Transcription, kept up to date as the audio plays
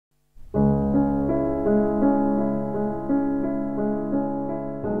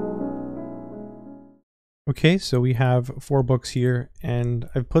Okay, so we have 4 books here, and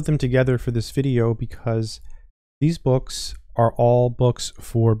I've put them together for this video because these books are all books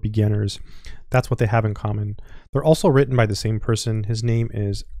for beginners. That's what they have in common. They're also written by the same person. His name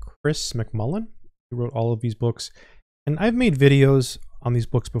is Chris McMullen. He wrote all of these books, and I've made videos on these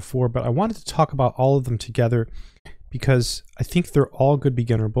books before, but I wanted to talk about all of them together because I think they're all good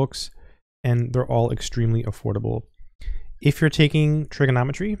beginner books, and they're all extremely affordable. If you're taking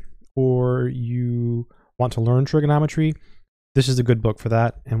trigonometry or you want to learn trigonometry, this is a good book for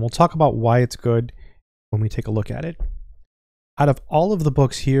that, and we'll talk about why it's good when we take a look at it. Out of all of the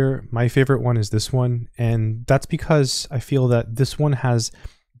books here, my favorite one is this one, and that's because I feel that this one has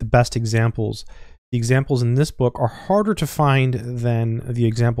the best examples. The examples in this book are harder to find than the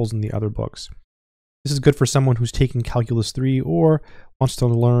examples in the other books. This is good for someone who's taking Calculus 3 or wants to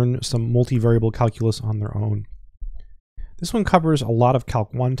learn some multivariable calculus on their own. This one covers a lot of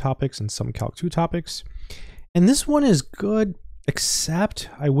Calc 1 topics and some Calc 2 topics. And this one is good, except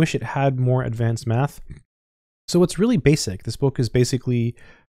I wish it had more advanced math. So it's really basic. This book is basically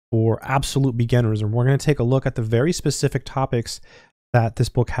for absolute beginners, and we're going to take a look at the very specific topics that this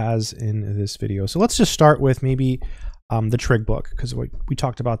book has in this video. So let's just start with maybe the trig book, because we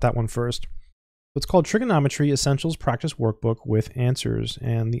talked about that one first. It's called Trigonometry Essentials Practice Workbook with Answers,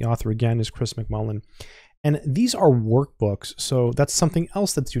 and the author again is Chris McMullen. And these are workbooks, so that's something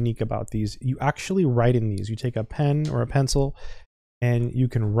else that's unique about these. You actually write in these. You take a pen or a pencil and you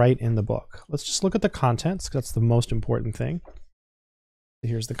can write in the book. Let's just look at the contents, because that's the most important thing.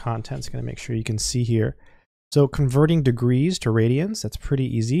 Here's the contents. Going to make sure you can see here. So converting degrees to radians, that's pretty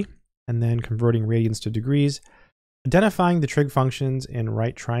easy. And then converting radians to degrees. Identifying the trig functions in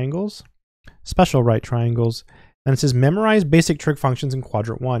right triangles, special right triangles. And it says memorize basic trig functions in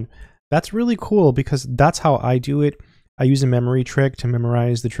quadrant 1. That's really cool because that's how I do it. I use a memory trick to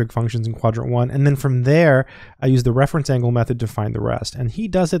memorize the trig functions in quadrant 1. And then from there, I use the reference angle method to find the rest. And he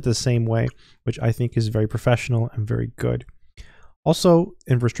does it the same way, which I think is very professional and very good. Also,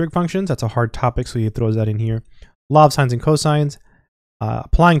 inverse trig functions, that's a hard topic, so he throws that in here. Law of sines and cosines,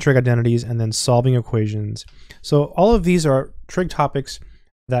 applying trig identities, and then solving equations. So all of these are trig topics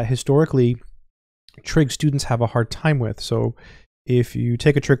that historically trig students have a hard time with. So if you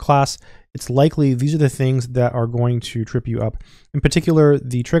take a trig class, it's likely these are the things that are going to trip you up. In particular,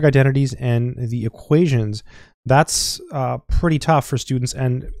 the trig identities and the equations, that's pretty tough for students,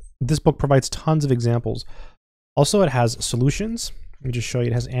 and this book provides tons of examples. Also, it has solutions. Let me just show you.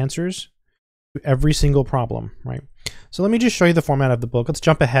 It has answers to every single problem, right? So let me just show you the format of the book. Let's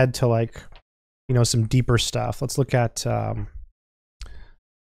jump ahead to, like, you know, some deeper stuff. Let's look at,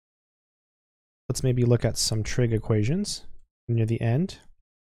 let's maybe look at some trig equations near the end.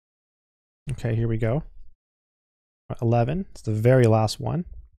 Okay, here we go. 11, it's the very last one.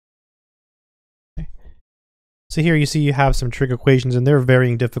 Okay. So here you see you have some trig equations and they're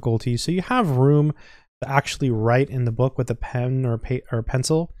varying difficulty. So you have room to actually write in the book with a pen or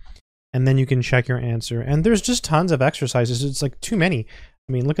pencil, and then you can check your answer. And there's just tons of exercises. It's like too many.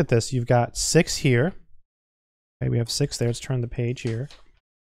 I mean, look at this. You've got 6 here. Okay, we have 6 there. Let's turn the page here.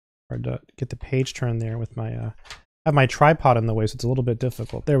 Hard to get the page turned there with my I have my tripod in the way, so it's a little bit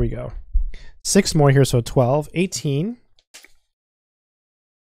difficult. There we go. 6 more here, so 12, 18,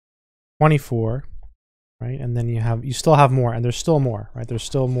 24, right? And then you still have more, and there's still more, right? There's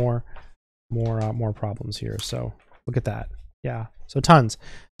still more problems here. So look at that. Yeah. So tons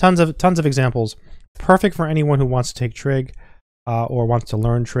of examples. Perfect for anyone who wants to take trig, or wants to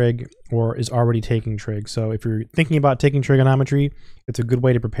learn trig, or is already taking trig. So if you're thinking about taking trigonometry, it's a good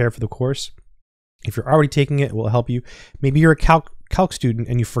way to prepare for the course. If you're already taking it, it will help you. Maybe you're a calc student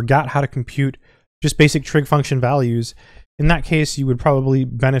and you forgot how to compute just basic trig function values. In that case, you would probably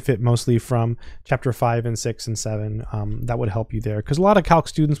benefit mostly from chapter 5 and 6 and 7. That would help you there. Because a lot of calc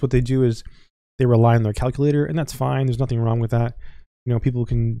students, what they do is they rely on their calculator, and that's fine. There's nothing wrong with that. You know, people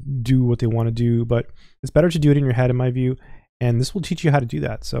can do what they want to do, but it's better to do it in your head, in my view. And this will teach you how to do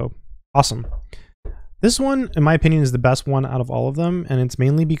that. So awesome. This one, in my opinion, is the best one out of all of them, and it's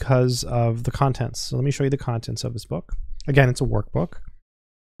mainly because of the contents. So let me show you the contents of this book. Again, it's a workbook.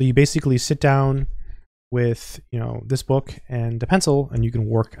 So you basically sit down with, you know, this book and a pencil, and you can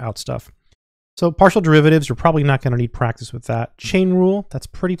work out stuff. So partial derivatives, you're probably not going to need practice with that. Chain rule, that's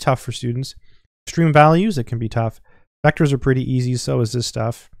pretty tough for students. Extreme values, it can be tough. Vectors are pretty easy, so is this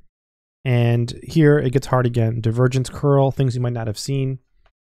stuff. And here it gets hard again. Divergence, curl, things you might not have seen.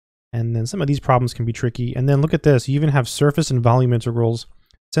 And then some of these problems can be tricky. And then look at this. You even have surface and volume integrals,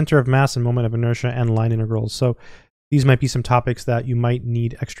 center of mass and moment of inertia, and line integrals. So these might be some topics that you might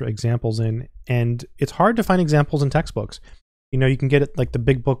need extra examples in. And it's hard to find examples in textbooks. You know, you can get it like the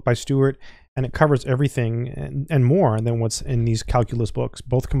big book by Stewart, and it covers everything and more than what's in these calculus books,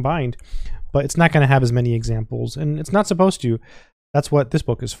 both combined. But it's not going to have as many examples, and it's not supposed to. That's what this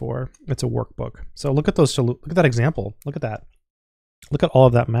book is for. It's a workbook. So look at those. Look at that example. Look at that. Look at all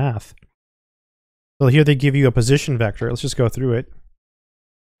of that math. So here they give you a position vector. Let's just go through it.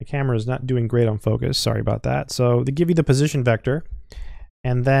 The camera is not doing great on focus. Sorry about that. So they give you the position vector,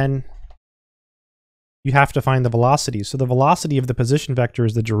 and then you have to find the velocity. So the velocity of the position vector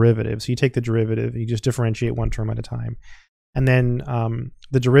is the derivative. So you take the derivative, you just differentiate one term at a time. And then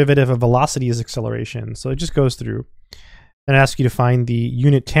the derivative of velocity is acceleration. So it just goes through and asks you to find the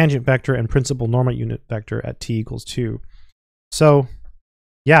unit tangent vector and principal normal unit vector at t equals 2. So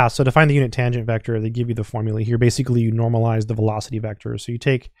yeah, so to find the unit tangent vector, they give you the formula here. Basically, you normalize the velocity vector. So you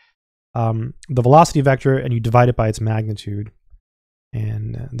take the velocity vector and you divide it by its magnitude.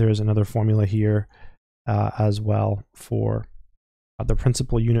 And there's another formula here as well for the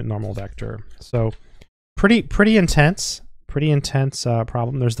principal unit normal vector. So pretty intense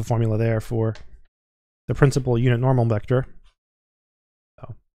problem. There's the formula there for the principal unit normal vector.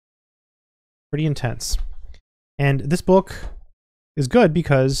 So pretty intense. And this book is good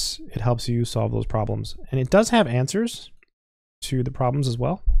because it helps you solve those problems. And it does have answers to the problems as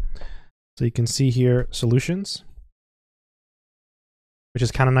well. So you can see here solutions, which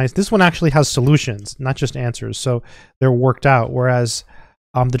is kind of nice. This one actually has solutions, not just answers. So they're worked out, whereas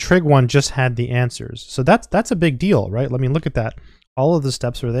the trig one just had the answers. So that's a big deal, right? I mean, look at that. All of the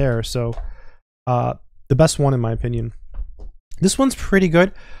steps are there. So the best one in my opinion. This one's pretty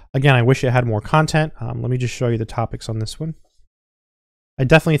good. Again, I wish it had more content. Let me just show you the topics on this one. I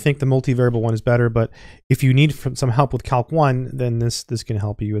definitely think the multivariable one is better, but if you need some help with Calc 1, then this can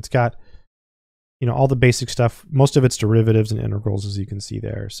help you. It's got, you know, all the basic stuff. Most of it's derivatives and integrals, as you can see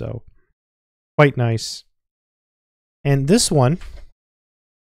there. So quite nice. And this one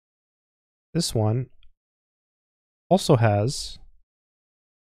also has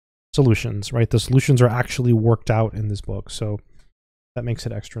solutions, right? The solutions are actually worked out in this book. So that makes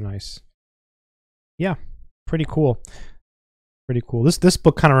it extra nice. Yeah, pretty cool. Pretty cool. This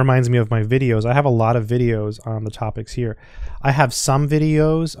book kind of reminds me of my videos. I have a lot of videos on the topics here. I have some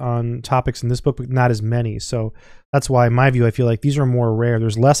videos on topics in this book, but not as many. So that's why, in my view, I feel like these are more rare.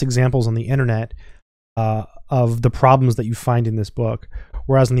 There's less examples on the internet of the problems that you find in this book.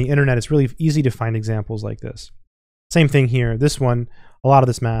 Whereas on the internet, it's really easy to find examples like this. Same thing here. This one, a lot of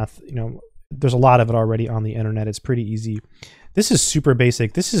this math, you know, there's a lot of it already on the internet. It's pretty easy. This is super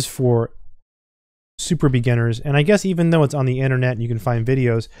basic. This is for super beginners. And I guess even though it's on the internet and you can find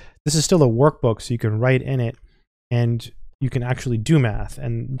videos, this is still a workbook, so you can write in it and you can actually do math.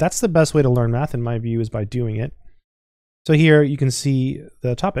 And that's the best way to learn math, in my view, is by doing it. So here you can see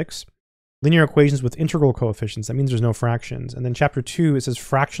the topics. Linear equations with integral coefficients. That means there's no fractions. And then chapter 2, it says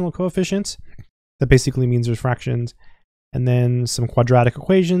fractional coefficients. That basically means there's fractions. And then some quadratic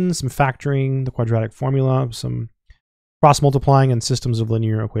equations, some factoring, the quadratic formula, some cross-multiplying, and systems of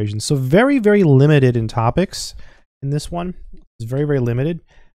linear equations. So very, very limited in topics in this one. It's very, very limited.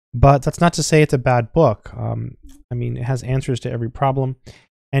 But that's not to say it's a bad book. I mean, it has answers to every problem.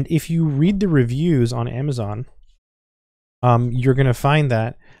 And if you read the reviews on Amazon, you're going to find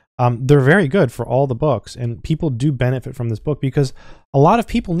that they're very good for all the books. And people do benefit from this book because a lot of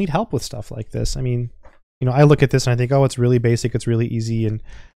people need help with stuff like this. I mean, you know, I look at this and I think, oh, it's really basic, it's really easy. And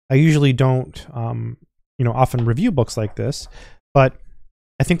I usually don't, you know, often review books like this. But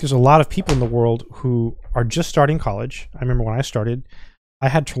I think there's a lot of people in the world who are just starting college. I remember when I started, I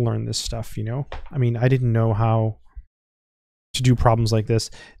had to learn this stuff, you know. I mean, I didn't know how to do problems like this.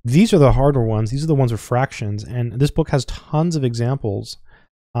 These are the harder ones. These are the ones with fractions. And this book has tons of examples.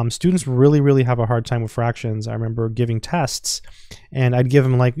 Students really, really have a hard time with fractions. I remember giving tests and I'd give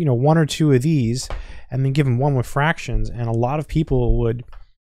them like, you know, 1 or 2 of these and then give them one with fractions. And a lot of people would,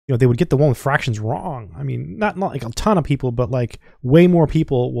 you know, they would get the one with fractions wrong. I mean, not like a ton of people, but like way more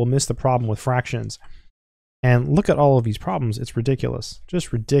people will miss the problem with fractions. And look at all of these problems. It's ridiculous.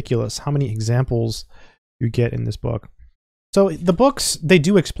 Just ridiculous how many examples you get in this book. So the books, they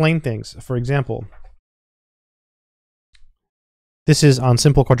do explain things. For example, this is on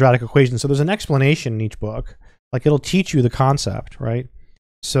simple quadratic equations. So there's an explanation in each book. Like it'll teach you the concept, right?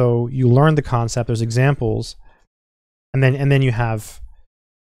 So you learn the concept, there's examples, and then you have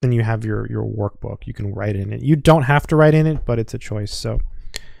your workbook. You can write in it. You don't have to write in it, but it's a choice. So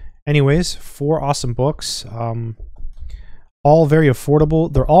anyways, 4 awesome books. All very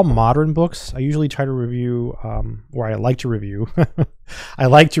affordable. They're all modern books. I usually try to review, or I like to review. I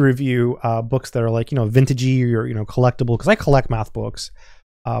like to review books that are like, you know, vintagey or, you know, collectible, because I collect math books.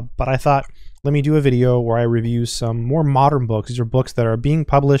 But I thought, let me do a video where I review some more modern books. These are books that are being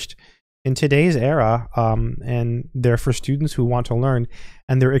published in today's era, and they're for students who want to learn,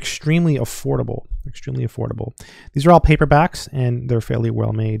 and they're extremely affordable. These are all paperbacks, and they're fairly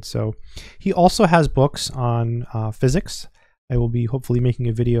well made. So he also has books on physics. I will be hopefully making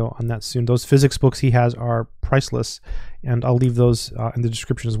a video on that soon. Those physics books he has are priceless, and I'll leave those in the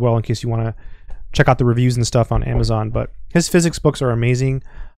description as well in case you want to check out the reviews and stuff on Amazon. But his physics books are amazing.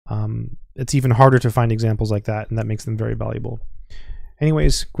 It's even harder to find examples like that, and that makes them very valuable.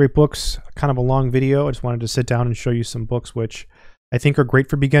 Anyways, great books. Kind of a long video. I just wanted to sit down and show you some books which I think are great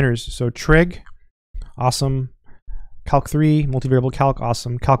for beginners. So Trig, awesome. Calc 3, Multivariable Calc,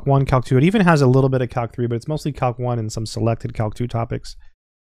 awesome. Calc 1, Calc 2. It even has a little bit of Calc 3, but it's mostly Calc 1 and some selected Calc 2 topics.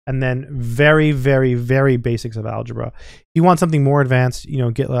 And then very, very, very basics of algebra. If you want something more advanced, you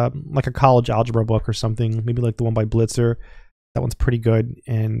know, get like a college algebra book or something, maybe like the one by Blitzer. That one's pretty good,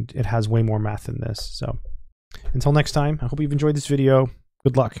 and it has way more math than this. So until next time, I hope you've enjoyed this video.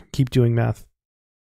 Good luck. Keep doing math.